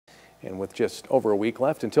And with just over a week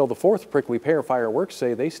left until the 4th, Prickly Pear Fireworks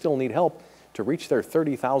say they still need help to reach their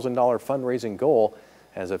 $30,000 fundraising goal.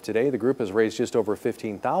 As of today, the group has raised just over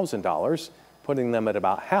 $15,000, putting them at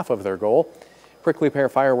about half of their goal. Prickly Pear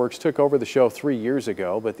Fireworks took over the show 3 years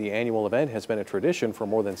ago, but the annual event has been a tradition for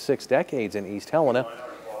more than 6 decades in East Helena.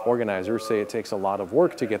 Organizers say it takes a lot of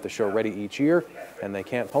work to get the show ready each year, and they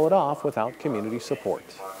can't pull it off without community support.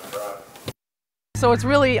 So it's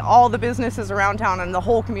really all the businesses around town and the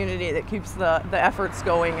whole community that keeps the efforts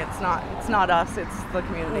going. It's not us, it's the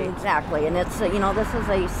community. Exactly, and it's this is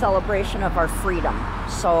a celebration of our freedom.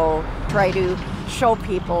 So try to show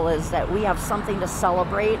people is that we have something to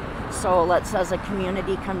celebrate. So let's, as a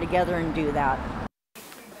community, come together and do that.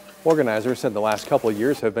 Organizers said the last couple of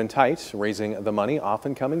years have been tight, raising the money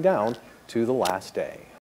often coming down to the last day.